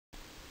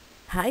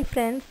Hi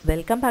friends,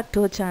 welcome back to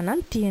our channel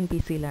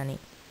TNPC Learning.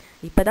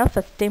 இப்போதான்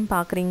first time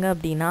பார்க்குறீங்க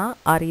அப்படின்னா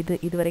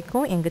இது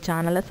வரைக்கும் எங்கள்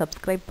சேனலை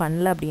சப்ஸ்கிரைப்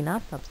பண்ணல அப்படின்னா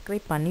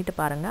சப்ஸ்கிரைப் பண்ணிட்டு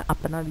பாருங்கள்.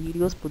 அப்போ தான்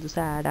வீடியோஸ்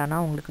புதுசாக ஆட்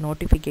ஆனால் உங்களுக்கு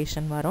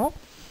நோட்டிஃபிகேஷன் வரும்.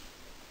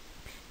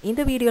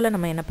 இந்த வீடியோவில்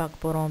நம்ம என்ன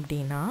பார்க்க போகிறோம்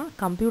அப்படின்னா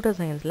கம்ப்யூட்டர்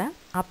சயின்ஸில்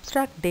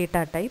அப்ஸ்ட்ராக்ட்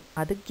டேட்டா டைப்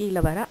அதுக்கு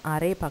கீழே வர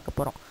அரே பார்க்க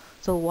போகிறோம்.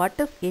 ஸோ வாட்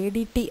இஸ்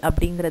ஏடிடி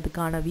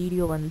அப்படிங்கிறதுக்கான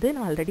வீடியோ வந்து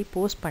நான் ஆல்ரெடி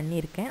போஸ்ட்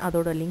பண்ணியிருக்கேன்.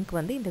 அதோட லிங்க்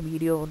வந்து இந்த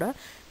வீடியோவோட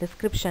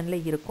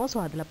டிஸ்கிரிப்ஷனில் இருக்கும். ஸோ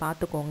அதில்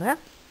பார்த்துக்கோங்க.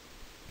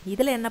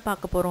 இதில் என்ன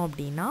பார்க்க போகிறோம்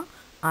அப்படின்னா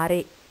அரே.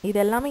 இது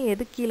எல்லாமே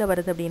எது கீழே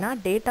வருது அப்படின்னா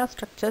டேட்டா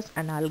ஸ்ட்ரக்சர்ஸ்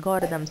அண்ட்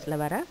அல்காரிதம்ஸில்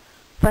வர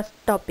ஃபஸ்ட்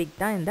டாபிக்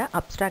தான் இந்த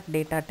அப்ஸ்ட்ராக்ட்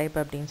டேட்டா டைப்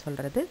அப்படின்னு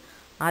சொல்கிறது.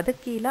 அது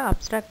கீழே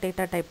அப்ஸ்ட்ராக்ட்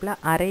டேட்டா டைப்பில்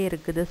அரே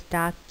இருக்குது,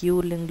 ஸ்டாக், கியூ,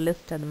 லிங்க்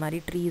லிஸ்ட், அது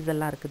மாதிரி ட்ரீஸ்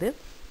எல்லாம் இருக்குது.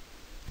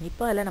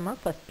 இப்போ அதில் நம்ம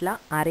ஃபஸ்ட்டில்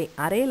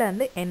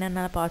அரேலேருந்து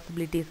என்னென்ன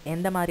பாசிபிலிட்டிஸ்,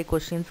 எந்த மாதிரி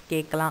கொஷின்ஸ்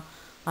கேட்கலாம்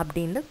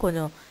அப்படின்னு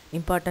கொஞ்சம்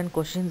இம்பார்ட்டண்ட்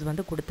கொஷின்ஸ்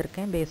வந்து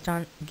கொடுத்துருக்கேன் பேஸ்ட்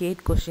ஆன்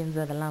கேட் கொஷின்ஸ்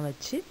அதெல்லாம்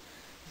வச்சு.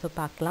 ஸோ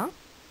பார்க்கலாம்.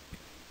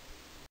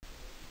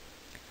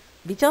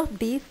 Which of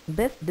these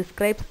best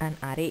describes an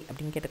array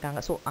அப்படின்னு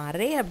கேட்டிருக்காங்க. ஸோ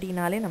அரே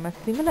அப்படின்னாலே நம்ம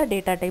சிமிலர்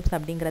டேட்டா டைப்ஸ்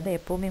அப்படிங்கிறத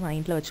எப்போவுமே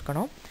மைண்டில்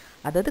வச்சுக்கணும்.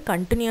 அதாவது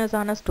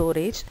கண்டினியூஸான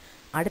ஸ்டோரேஜ்,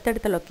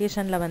 அடுத்தடுத்த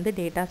லொக்கேஷனில் வந்து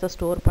டேட்டாஸை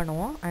ஸ்டோர்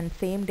பண்ணுவோம் அண்ட்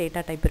சேம்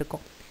டேட்டா டைப்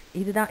இருக்கும்.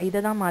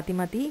 இதை தான் மாற்றி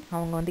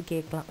அவங்க வந்து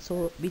கேட்கலாம். So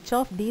which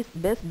of these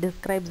best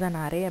describes an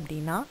array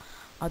அப்படின்னா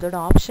அதோட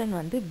ஆப்ஷன்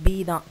வந்து பி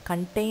தான்,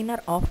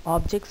 container of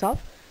objects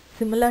of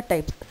similar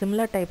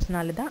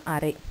டைப்ஸ்னால தான்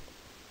array.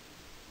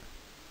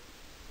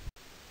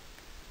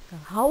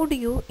 How do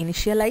you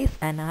initialize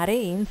an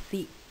array in C?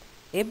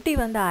 எப்படி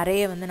வந்து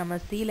அரேயை வந்து நம்ம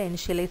சியில்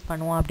இனிஷியலைஸ்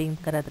பண்ணுவோம்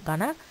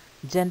அப்படிங்கிறதுக்கான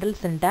general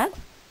syntax,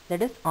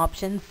 that is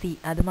option C.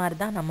 அது மாதிரி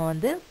தான் நம்ம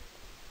வந்து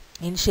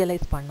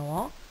இனிஷியலைஸ்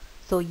பண்ணுவோம்.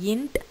 ஸோ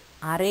இன்ட்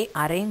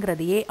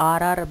அரேங்கிறது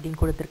ஏஆர்ஆர்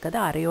அப்படின்னு கொடுத்துருக்கிறது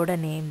அரேயோட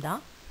நேம்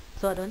தான்.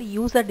 ஸோ அது வந்து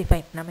யூசர்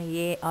டிஃபைன், நம்ம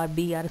A R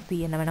B R C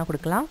என்ன வேணால்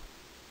கொடுக்கலாம்.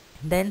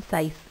 தென்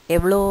சைஸ்,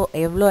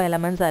 எவ்வளோ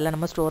எலமெண்ட்ஸ் அதில்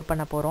நம்ம ஸ்டோர்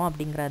பண்ண போகிறோம்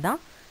அப்படிங்கிறது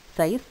தான்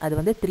சைஸ். அது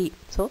வந்து 3.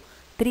 ஸோ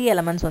 3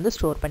 எலமெண்ட்ஸ் வந்து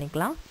ஸ்டோர்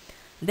பண்ணிக்கலாம்.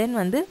 தென்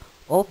வந்து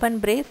ஓப்பன்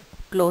பிரேஸ்,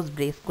 க்ளோஸ்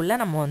பிரேஸ்க்குள்ளே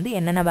நம்ம வந்து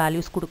என்னென்ன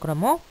வேல்யூஸ்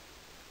கொடுக்குறோமோ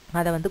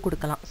அதை வந்து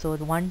கொடுக்கலாம். ஸோ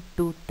அது 1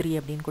 2 3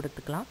 அப்படின்னு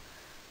கொடுத்துக்கலாம்.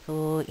 ஸோ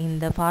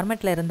இந்த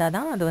ஃபார்மேட்டில் இருந்தால்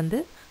தான் அது வந்து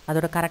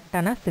அதோட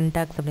கரெக்டான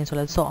சின்டாக்ஸ் அப்படின்னு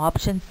சொல்லுது. So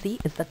option C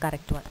is the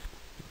correct one.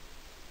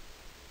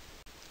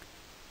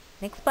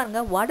 Next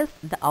பாருங்கள், what is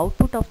the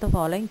output of the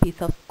following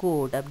piece of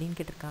code அப்படின்னு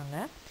கேட்டிருக்காங்க.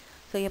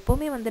 ஸோ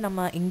எப்போவுமே வந்து நம்ம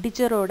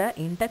இன்டிஜரோட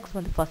இன்டெக்ஸ்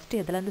வந்து ஃபஸ்ட்டு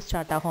எதுலேருந்து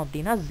ஸ்டார்ட் ஆகும்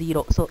அப்படின்னா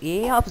 0. ஸோ ஏ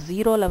ஆஃப்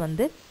 0ல்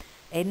வந்து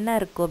என்ன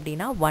இருக்கும்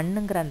அப்படின்னா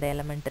 1ங்கிற அந்த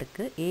எலமெண்ட்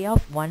இருக்குது. ஏ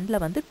ஆஃப் 1ல்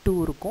வந்து 2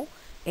 இருக்கும்.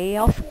 ஏ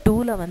ஆஃப்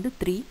 2ல் வந்து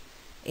 3,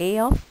 ஏ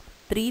ஆஃப்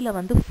 3ல்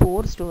வந்து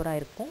 4 ஸ்டோர்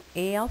ஆகிருக்கும்.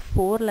 ஏ ஆஃப்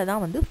 4ல்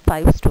தான் வந்து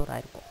 5 ஸ்டோர்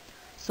ஆகிருக்கும்.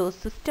 So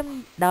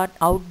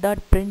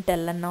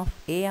System.out.println of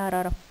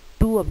ARR of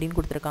 2 அப்படின்னு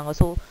கொடுத்துருக்காங்க.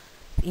 ஸோ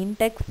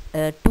இன்டெக்ஸ்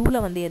 2ல்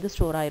வந்து எது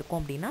ஸ்டோர் ஆகிருக்கும்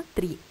அப்படின்னா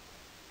 3.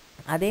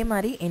 அதே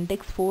மாதிரி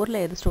இன்டெக்ஸ் 4ல்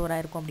எது ஸ்டோர்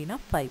ஆகிருக்கும் அப்படின்னா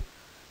 5.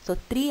 ஸோ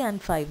 3 and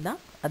 5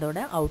 தான் அதோட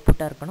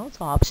அவுட்புட்டாக இருக்கணும்.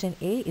 So option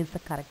A is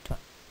the correct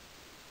one.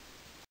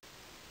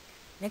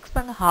 Next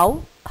பாருங்க,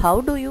 how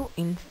do you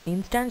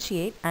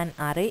instantiate an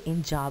array in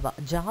Java?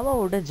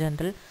 ஜாவாவோட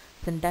general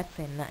syntax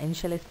என்ன,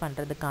 இனிஷியலைஸ்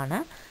பண்ணுறதுக்கான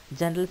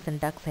ஜென்ரல்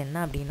சின்டாக்ஸ் என்ன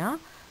அப்படின்னா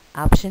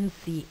option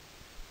C.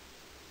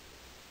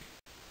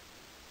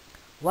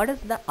 What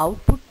is the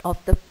output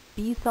of the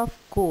piece of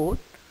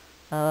code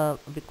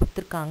அப்படி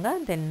கொடுத்துருக்காங்க.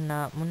 தென்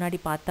முன்னாடி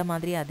பார்த்த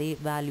மாதிரி அதே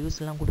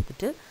வேல்யூஸ்லாம்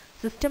கொடுத்துட்டு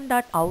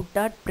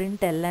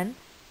System.out.println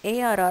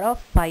ARR of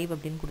 5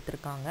 அப்படின்னு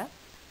கொடுத்துருக்காங்க.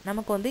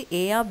 நமக்கு வந்து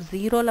ஏ ஆஃப்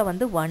 0ல்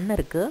வந்து 1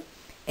 இருக்குது,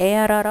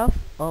 ARR ஆஃப்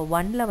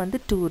 1ல் வந்து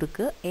 2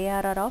 இருக்குது,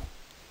 ARR ஆஃப்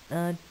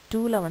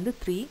 2ல் வந்து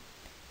 3,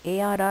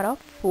 ARR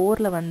ஆஃப்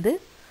 4ல் வந்து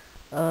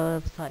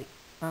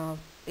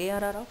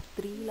ARR ஆஃப்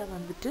 3ல்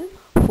வந்துட்டு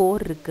 4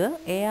 இருக்குது,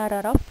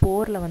 ARR ஆஃப்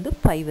 4ல் வந்து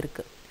 5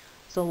 இருக்குது.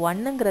 ஸோ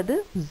 1ங்கிறது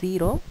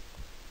 0,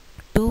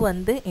 2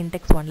 வந்து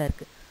இன்டெக்ஸ் 1ல்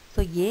இருக்குது. ஸோ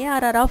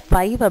ARR ஆஃப்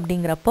 5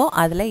 அப்படிங்கிறப்போ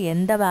அதில்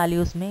எந்த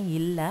வேல்யூஸுமே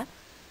இல்லை.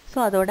 ஸோ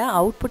அதோட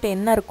அவுட்புட்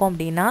என்ன இருக்கும்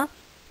அப்படின்னா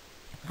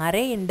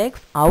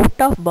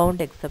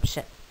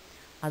ArrayIndexOutOfBoundsException,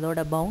 அதோட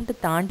பவுண்டு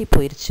தாண்டி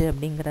போயிடுச்சு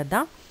அப்படிங்கிறது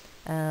தான்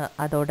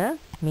அதோட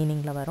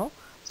மீனிங்கில் வரும்.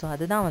 ஸோ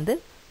அதுதான் வந்து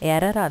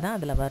எரராக தான்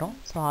அதில் வரும்.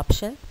 So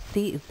option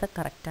C is the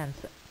correct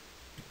answer.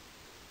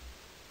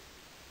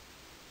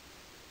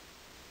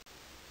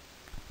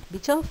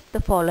 Which of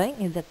the following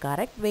is the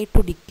correct way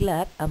to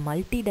declare a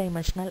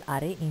multi-dimensional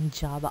array in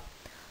Java?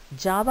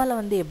 ஜாவாவில்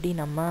வந்து எப்படி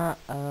நம்ம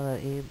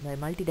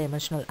மல்டி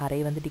டைமென்ஷனல் அரே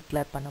வந்து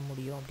டிக்ளேர் பண்ண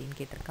முடியும் அப்படின்னு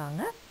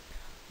கேட்டிருக்காங்க.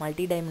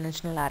 மல்டி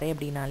டைமென்ஷனல் அரே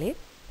அப்படின்னாலே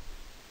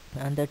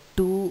அந்த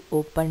 2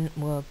 ஓப்பன்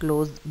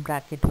க்ளோஸ்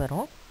ப்ராக்கெட்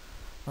வரும்,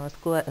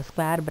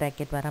 ஸ்கொயர்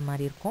ப்ராக்கெட் வர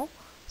மாதிரி இருக்கும்.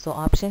 ஸோ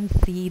ஆப்ஷன்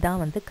சி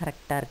தான் வந்து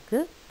கரெக்டாக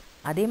இருக்குது.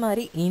 அதே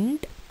மாதிரி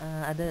இன்ட்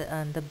அது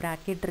அந்த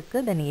ப்ராக்கெட்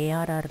இருக்குது, தென்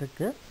ஏஆர்ஆர்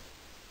இருக்குது.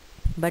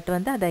 பட்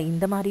வந்து அதை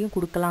இந்த மாதிரியும்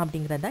கொடுக்கலாம்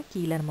அப்படிங்கிறத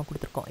கீழே நம்ம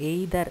கொடுத்துருக்கோம்.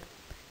 எய்தர்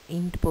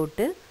இன்ட்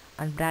போட்டு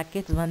அந்த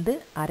ப்ராக்கெட்ஸ் வந்து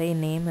அரே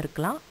நேம்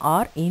இருக்கலாம்,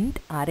 ஆர் இன்ட்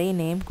அரே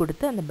நேம்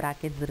கொடுத்து அந்த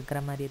ப்ராக்கெட்ஸ் இருக்கிற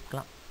மாதிரி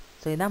இருக்கலாம்.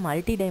 ஸோ இதுதான்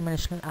multi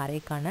dimensional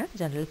அரேக்கான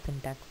general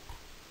syntax.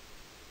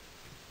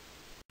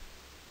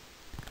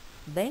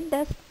 when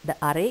does the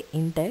array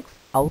index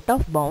out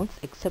of bounds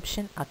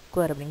exception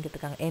occur அப்படின்னு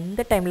கேட்டிருக்காங்க.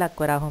 எந்த டைமில்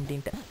அக்வர் ஆகும்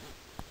அப்படின்ட்டு.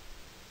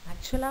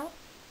 ஆக்சுவலாக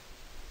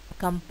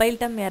கம்பைல்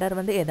டைம் எரர்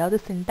வந்து ஏதாவது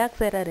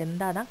சின்டாக்ஸ் எரர்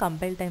இருந்தால் தான்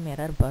கம்பைல் டைம்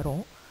எரர்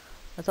வரும்.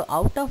 ஸோ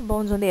அவுட் ஆஃப்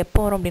பவுண்ட்ஸ் வந்து எப்போ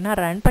வரும் அப்படின்னா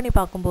ரன் பண்ணி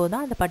பார்க்கும்போது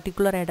தான் அந்த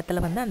பர்டிகுலர்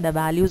இடத்துல வந்து அந்த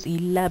வேல்யூஸ்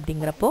இல்லை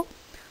அப்படிங்கிறப்போ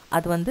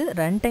அது வந்து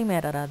ரன் டைம்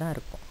எரராக தான்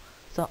இருக்கும்.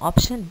 So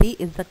option B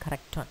is the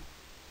correct one.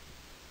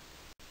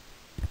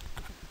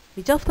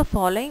 Which of the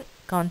following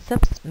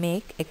concepts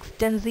make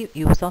extensive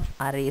use of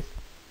arrays?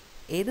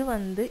 எது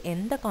வந்து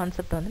எந்த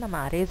கான்செப்ட் வந்து நம்ம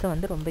அரேஸை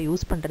வந்து ரொம்ப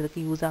யூஸ்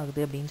பண்ணுறதுக்கு யூஸ்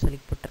ஆகுது அப்படின்னு சொல்லி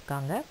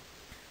போட்டிருக்காங்க.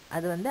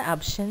 அது வந்து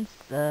options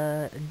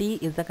D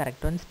is the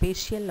correct one.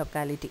 Spatial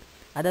locality,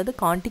 அதாவது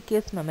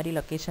கான்டிகியஸ் மெமரி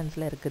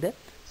லொக்கேஷன்ஸில் இருக்குது.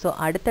 ஸோ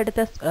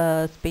அடுத்தடுத்த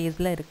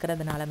ஸ்பேஸில்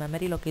இருக்கிறதுனால,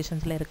 மெமரி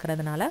லொக்கேஷன்ஸில்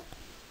இருக்கிறதுனால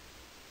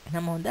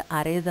நம்ம வந்து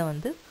அரேஸை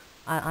வந்து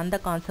அந்த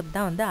கான்செப்ட்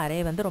தான் வந்து அரே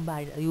வந்து ரொம்ப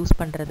யூஸ்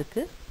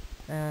பண்ணுறதுக்கு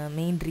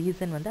மெயின்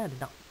ரீசன் வந்து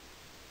அதுதான்.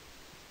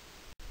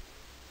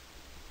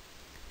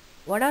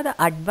 What are the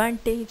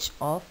advantage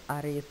of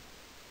arrays?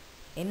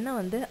 என்ன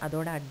வந்து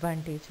அதோட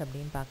அட்வான்டேஜ்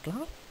அப்படின்னு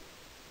பார்க்கலாம்.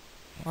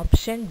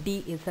 Option D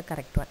is the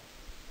correct one.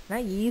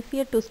 நான்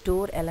easier to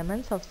store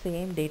elements of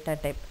same data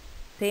type.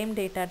 Same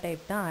data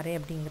type தான் அரே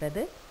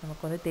அப்படிங்கிறது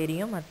நமக்கு வந்து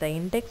தெரியும். மற்ற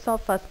index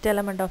of first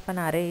element of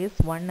an array is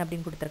 1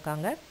 அப்படின்னு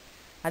கொடுத்துருக்காங்க.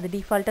 அது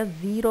டிஃபால்ட்டாக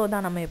 0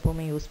 தான் நம்ம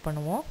எப்போவுமே யூஸ்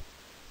பண்ணுவோம்.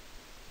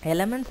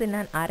 Elements in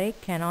an array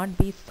cannot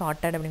be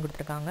chartered அப்படின்னு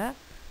கொடுத்துருக்காங்க.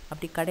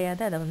 அப்படி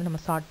கிடையாது, அதை வந்து நம்ம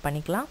சார்ட்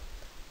பண்ணிக்கலாம்.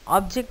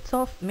 Objects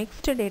of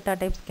mixed data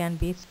types can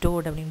be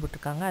stored அப்படின்னு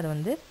போட்டிருக்காங்க. அது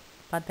வந்து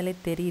பார்த்தாலே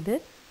தெரியுது,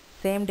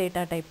 சேம்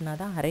டேட்டா டைப்னா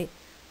தான் அரே.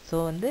 ஸோ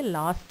வந்து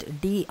last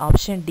D,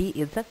 option D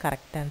is the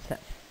correct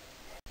answer.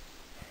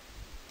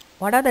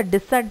 What are the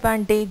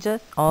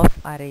disadvantages of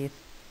arrays?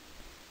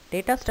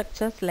 Data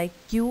structures like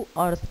Q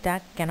R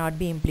stock cannot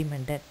be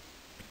implemented.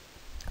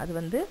 அது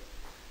வந்து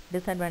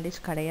டிஸ்அட்வான்டேஜ்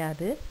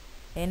கிடையாது,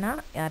 ஏன்னா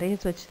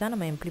அரேஸ் வச்சு தான்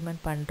நம்ம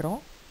இம்ப்ளிமெண்ட் பண்ணுறோம்.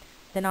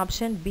 தென்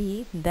option B,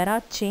 there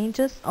are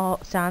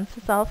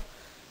chances of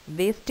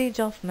wastage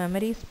of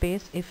memory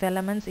space if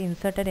elements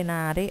inserted in an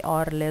array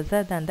are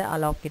lesser than the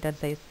allocated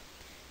size.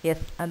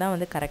 S, அதான்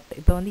வந்து கரெக்ட்.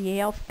 இப்போ வந்து a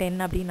of 10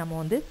 அப்படின்னு நம்ம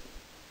வந்து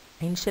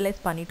இனிஷியலைஸ்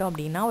பண்ணிட்டோம்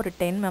அப்படின்னா ஒரு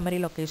 10 மெமரி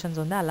லொக்கேஷன்ஸ்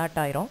வந்து அலாட்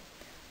ஆயிரும்.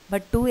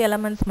 பட் 2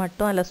 எலமெண்ட்ஸ்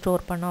மட்டும் அதில்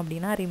ஸ்டோர் பண்ணோம்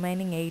அப்படின்னா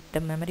ரிமைனிங்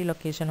 8 மெமரி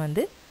லொக்கேஷன்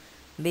வந்து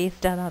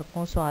வேஸ்ட்டாக தான்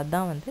இருக்கும். ஸோ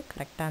அதுதான் வந்து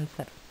correct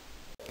answer.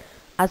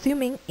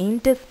 Assuming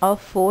int is of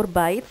 4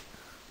 bytes,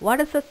 what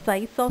is the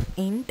size of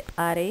int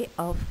array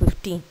of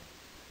 15?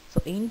 So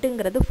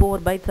இன்ட்டுங்கிறது 4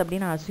 bytes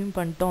அப்படின்னு அஸ்யூம்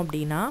பண்ணிட்டோம்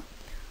அப்படின்னா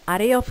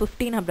அரே ஆஃப்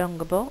 15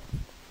 அப்படிங்கப்போ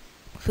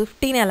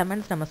 15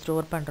 elements நம்ம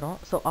ஸ்டோர் பண்ணுறோம்.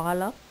 So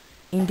all of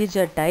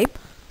integer type.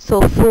 So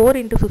 4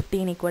 into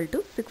 15 equal to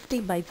 60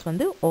 bytes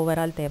வந்து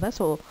overall தேவை.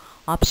 So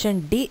option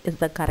D is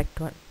the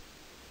correct one.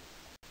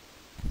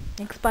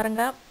 Next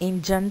பாருங்க, in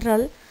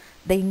general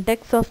the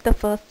index of the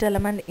first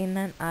element in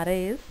an array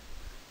is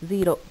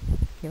 0.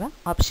 ஓகேவா?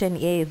 Option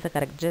A is the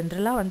correct.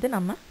 ஜென்ரலாக வந்து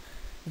நம்ம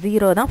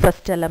 0 தான்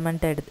first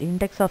element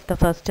index of the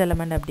first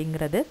element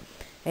அப்படிங்கிறது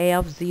a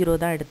of 0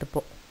 தான்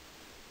எடுத்துப்போம்.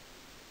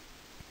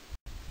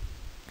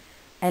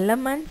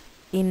 Elements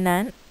in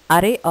an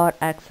array R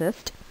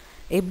accessed.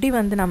 எப்படி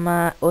வந்து நம்ம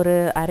ஒரு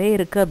அரே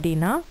இருக்குது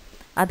அப்படின்னா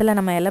அதில்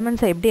நம்ம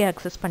எலமெண்ட்ஸை எப்படி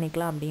ஆக்சஸ்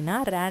பண்ணிக்கலாம் அப்படின்னா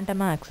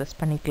ரேண்டமாக ஆக்சஸ்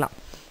பண்ணிக்கலாம்.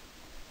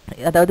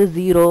 அதாவது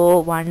 0,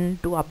 1,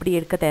 2 அப்படி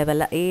எடுக்க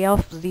தேவையில்ல. a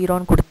of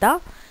 0ன்னு கொடுத்தா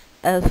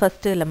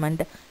ஃபஸ்ட்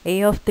எலமெண்ட், a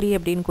of 3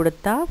 அப்படின்னு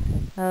கொடுத்தா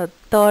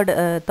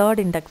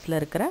தேர்ட் இண்டெக்ஸில்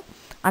இருக்கிற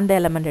அந்த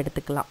எலமெண்ட்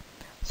எடுத்துக்கலாம்.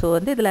 ஸோ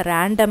வந்து இதில்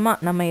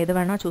ரேண்டமாக நம்ம எது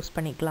வேணால் சூஸ்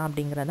பண்ணிக்கலாம்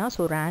அப்படிங்கிறதான்.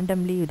 ஸோ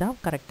ரேண்டம்லி தான்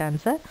correct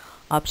answer.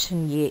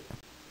 Option A.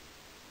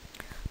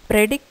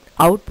 Predict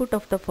output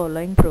of the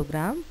following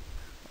program.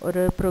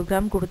 ஒரு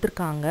ப்ரோக்ராம்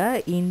கொடுத்துருக்காங்க.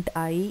 int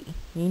I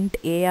int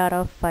AR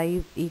of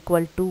 5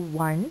 equal to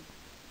 1.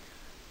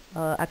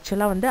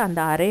 ஆக்சுவலாக வந்து அந்த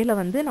அரேயில்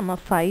வந்து நம்ம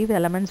 5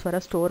 எலமெண்ட்ஸ் வர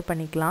ஸ்டோர்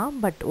பண்ணிக்கலாம்.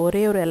 பட்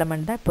ஒரே ஒரு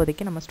எலமெண்ட் தான்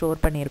இப்போதைக்கு நம்ம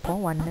ஸ்டோர்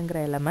பண்ணியிருக்கோம், 1ங்கிற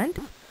element.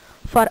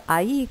 For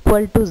I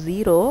equal to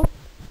 0,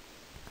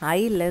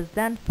 I less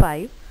than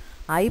 5,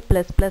 I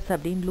 ++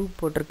 அப்படின்னு லூப்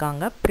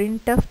போட்டிருக்காங்க.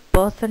 printf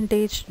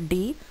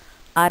 %d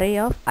array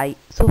of I.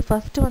 So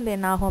first வந்து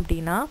என்ன ஆகும்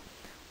அப்படின்னா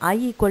I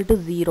equal to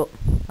 0.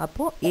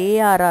 அப்போது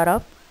ARR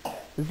of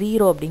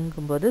 0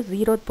 அப்படிங்கும்போது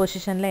 0th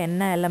பொசிஷனில்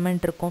என்ன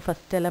எலமெண்ட் இருக்கும்?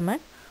 ஃபஸ்ட்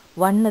எலமெண்ட்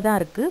 1 தான்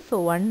இருக்குது. ஸோ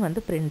 1 வந்து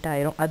பிரிண்ட்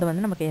ஆயிரும். அது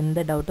வந்து நமக்கு எந்த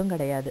டவுட்டும்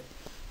கிடையாது.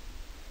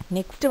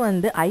 நெக்ஸ்ட்டு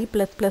வந்து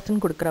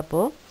I++ன்னு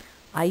கொடுக்குறப்போ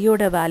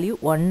ஐயோட வேல்யூ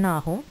 1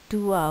 ஆகும்,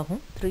 2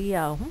 ஆகும், 3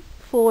 ஆகும்,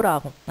 4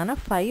 ஆகும்.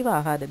 ஆனால் 5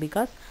 ஆகாது.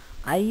 Because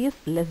I is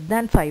less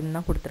than 5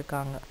 தான்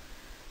கொடுத்துருக்காங்க.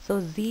 ஸோ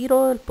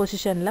 0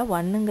 பொசிஷனில்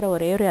 1ங்கிற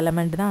ஒரே ஒரு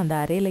எலமெண்ட் தான் அந்த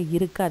அரேயில்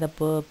இருக்குது.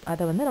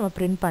 அதை வந்து நம்ம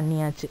பிரிண்ட்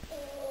பண்ணியாச்சு.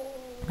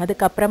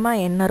 அதுக்கப்புறமா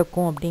என்ன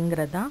இருக்கும்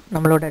அப்படிங்கிறது தான்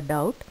நம்மளோட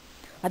டவுட்.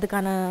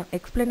 அதுக்கான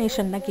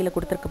எக்ஸ்ப்ளனேஷன் தான் கீழே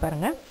கொடுத்துருக்கு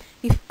பாருங்கள்.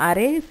 If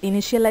array is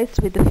initialised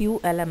with few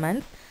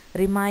elements,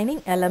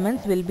 remaining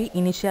elements will be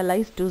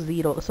initialised to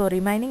 0. So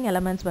remaining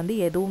elements வந்து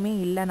எதுவுமே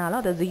இல்லைனாலும்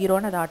அதை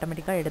 0ன்னு அதை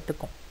ஆட்டோமேட்டிக்காக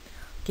எடுத்துக்கும்.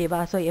 ஓகேவா?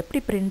 ஸோ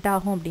எப்படி பிரிண்ட்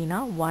ஆகும்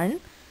அப்படின்னா 1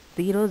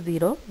 0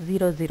 0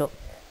 0 0.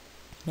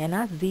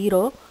 ஏன்னா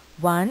 0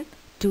 1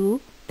 2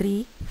 3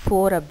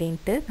 4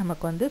 அப்படின்ட்டு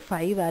நமக்கு வந்து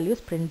 5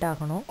 வேல்யூஸ் பிரிண்ட்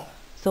ஆகணும்.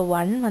 ஸோ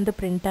 1 வந்து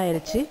பிரிண்ட்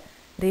ஆயிருச்சு,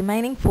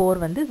 ரிமைனிங் 4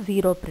 வந்து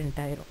 0 பிரிண்ட்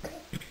ஆயிரும்.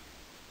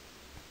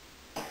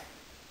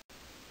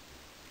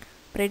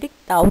 predict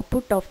the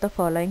output of the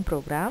following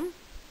program.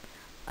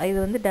 இது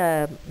வந்து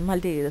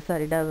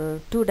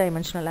டூ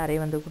டைமென்ஷனல் அரே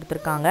வந்து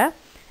கொடுத்துருக்காங்க,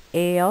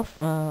 a ஆஃப்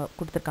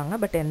கொடுத்துருக்காங்க,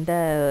 பட் எந்த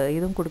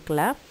இதுவும்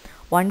கொடுக்கல.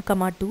 1,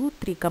 2,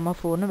 3,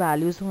 4னு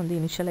வேல்யூஸும் வந்து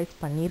இனிஷியலைஸ்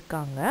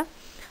பண்ணியிருக்காங்க.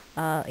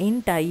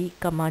 int I,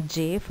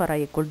 j for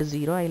I equal to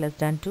 0, I less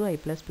than 2, I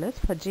plus plus,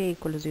 for j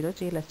equal to 0,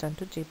 j less than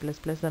 2, j plus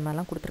plus அது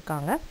மாதிரிலாம்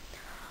கொடுத்துருக்காங்க.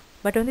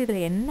 பட் வந்து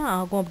இதில் என்ன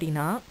ஆகும்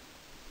அப்படின்னா,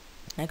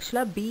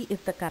 ஆக்சுவலாக B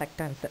is the correct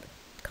answer.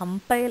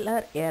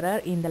 Compiler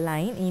error இந்த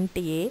லைன் int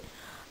a.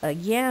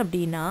 ஏன்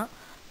அப்படின்னா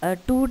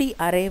 2D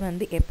அரே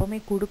வந்து எப்போவுமே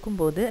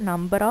கொடுக்கும்போது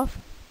நம்பர் ஆஃப்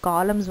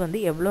காலம்ஸ் வந்து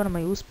எவ்வளோ நம்ம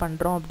யூஸ்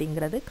பண்ணுறோம்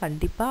அப்படிங்கிறது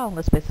கண்டிப்பாக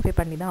அவங்க ஸ்பெசிஃபை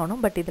பண்ணி தான்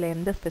ஆகணும். பட் இதில்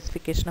எந்த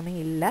ஸ்பெசிஃபிகேஷனுமே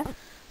இல்லை.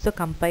 ஸோ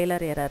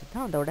கம்பைலர் எரர்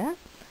தான் அதோட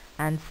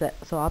answer.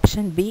 So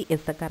option B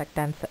is the correct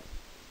answer.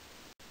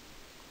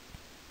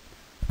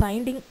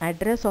 Finding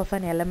address of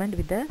an element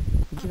with a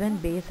given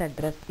base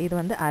address. இது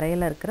வந்து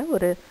அரேயில் இருக்கிற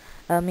ஒரு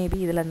மேபி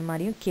இதில் அந்த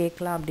மாதிரியும்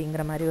கேட்கலாம்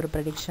அப்படிங்கிற மாதிரி ஒரு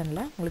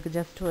ப்ரெடிக்ஷனில் உங்களுக்கு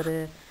ஜஸ்ட்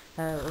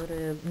ஒரு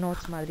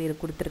நோட்ஸ் மாதிரி இது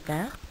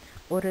கொடுத்துருக்கேன்.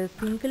 ஒரு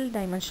சிங்கிள்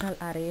டைமென்ஷனல்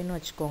அரேன்னு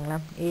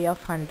வச்சுக்கோங்களேன், a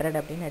ஆஃப் 100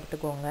 அப்படின்னு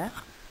எடுத்துக்கோங்க.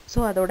 ஸோ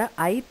அதோட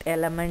ith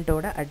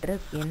எலமெண்ட்டோட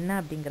அட்ரஸ் என்ன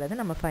அப்படிங்கிறது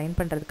நம்ம ஃபைண்ட்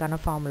பண்ணுறதுக்கான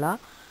formula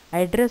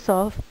address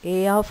of a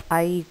of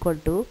I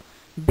equal to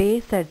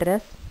base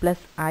address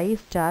plus I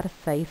star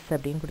size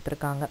அப்படின்னு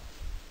கொடுத்துருக்காங்க.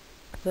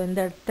 ஸோ இந்த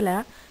இடத்துல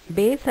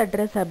பேஸ்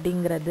அட்ரஸ்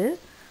அப்படிங்கிறது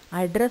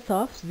அட்ரஸ்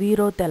ஆஃப்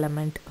 0th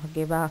எலமெண்ட்.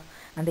 ஓகேவா,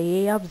 அந்த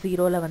a ஆஃப்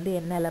 0ல் வந்து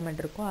என்ன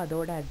எலமெண்ட் இருக்கோ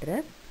அதோட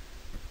அட்ரஸ்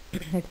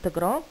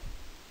எடுத்துக்கிறோம்.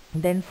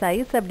 தென்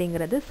சைஸ்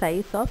அப்படிங்கிறது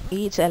சைஸ் ஆஃப்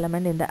ஈச்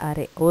எலமெண்ட் இந்த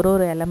அரே.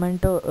 ஒரு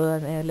எலமெண்ட்டோ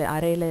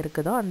அரேயில்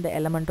இருக்குதோ அந்த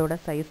எலமெண்ட்டோட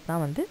சைஸ்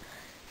தான் வந்து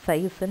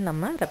சைஸ்ன்னு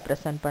நம்ம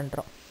ரெப்ரசன்ட்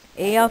பண்ணுறோம்.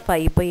 a ஆஃப்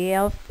I, இப்போ a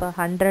ஆஃப்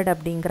 100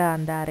 அப்படிங்கிற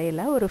அந்த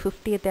அரேயில் ஒரு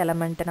 50th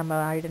எலமெண்ட்டை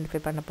நம்ம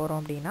ஐடென்டிஃபை பண்ண போகிறோம்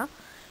அப்படின்னா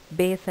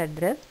பேஸ்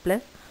அட்ரஸ்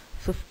ப்ளஸ்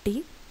 50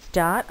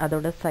 ஸ்டார்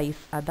அதோட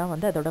சைஸ், அதான்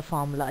வந்து அதோட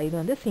ஃபார்முலா. இது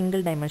வந்து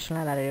சிங்கிள்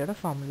டைமென்ஷனல் அரேயோட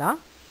ஃபார்முலா.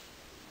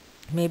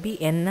 மேபி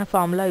என்ன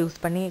ஃபார்முலா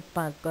யூஸ் பண்ணி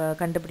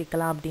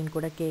கண்டுபிடிக்கலாம் அப்படின்னு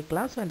கூட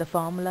கேட்கலாம். ஸோ இந்த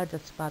ஃபார்முலா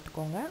ஜஸ்ட்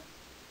பார்த்துக்கோங்க.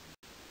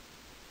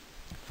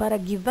 For a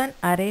given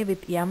array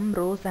with m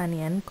rows and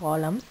n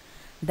columns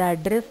the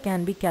address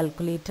can be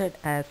calculated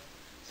as.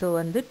 So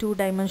வந்து 2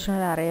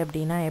 டைமென்ஷனல் அரே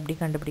அப்படின்னா எப்படி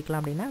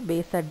கண்டுபிடிக்கலாம் அப்படின்னா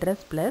base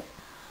address plus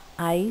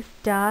I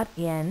star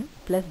n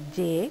plus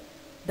j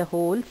the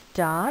whole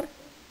star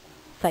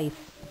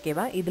size.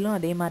 ஓகேவா, இதிலும்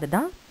அதே மாதிரி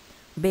தான்.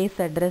 பேஸ்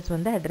அட்ரஸ்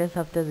வந்து address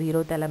of the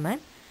 0th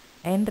element,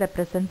 n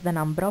represents the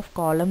number of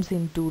columns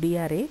in 2D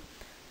array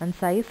and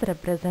size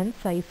represents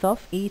size of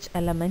each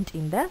element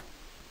in the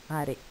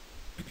array.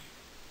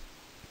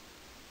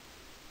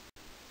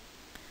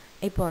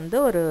 இப்போ வந்து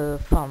ஒரு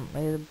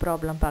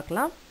problem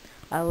பார்க்கலாம்.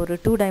 ஒரு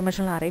 2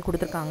 டைமென்ஷனல் அரே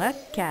கொடுத்துருக்காங்க.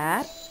 char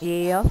a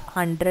of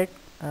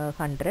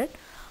 100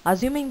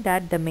 assuming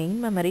that the main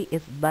memory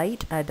is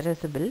byte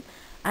addressable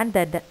and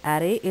that the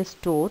array is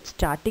stored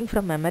starting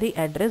from memory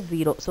address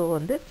 0. So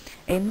வந்து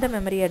எந்த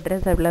memory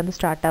address அதுலேருந்து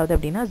start ஆகுது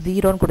அப்படின்னா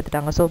 0ன்னு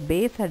கொடுத்துட்டாங்க. ஸோ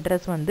பேஸ்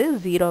அட்ரஸ் வந்து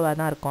 0வாக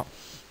தான் இருக்கும்.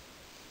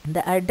 இந்த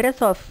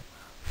அட்ரஸ் ஆஃப்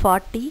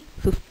 40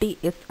 50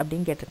 இஸ்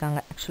அப்படின்னு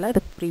கேட்டிருக்காங்க. ஆக்சுவலாக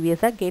இது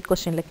ப்ரீவியஸாக கேட்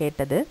கொஸ்டினில்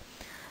கேட்டது.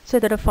 ஸோ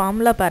இதோட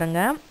ஃபார்முலா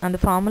பாருங்கள். அந்த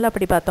ஃபார்முலா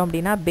அப்படி பார்த்தோம்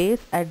அப்படின்னா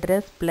பேஸ்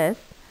அட்ரஸ்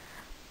ப்ளஸ்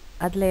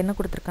அதில் என்ன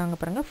கொடுத்துருக்காங்க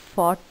பாருங்கள்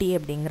 40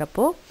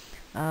 அப்படிங்கிறப்போ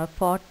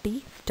 40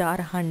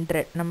 ஸ்டார் 100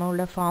 நம்ம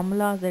உள்ள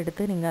ஃபார்முலாஸ்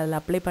எடுத்து நீங்கள் அதில்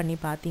அப்ளை பண்ணி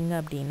பார்த்தீங்க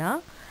அப்படின்னா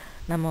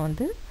நம்ம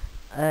வந்து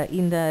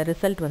இந்த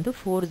ரிசல்ட் வந்து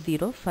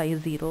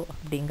 4050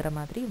 அப்படிங்கிற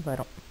மாதிரி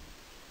வரும்.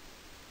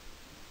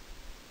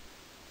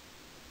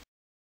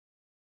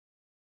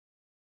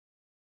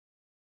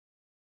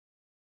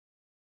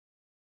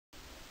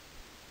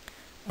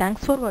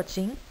 Thanks for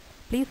watching.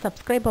 Please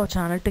subscribe our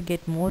channel to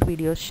get more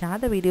videos. Share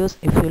the videos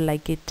if you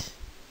like it.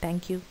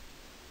 Thank you.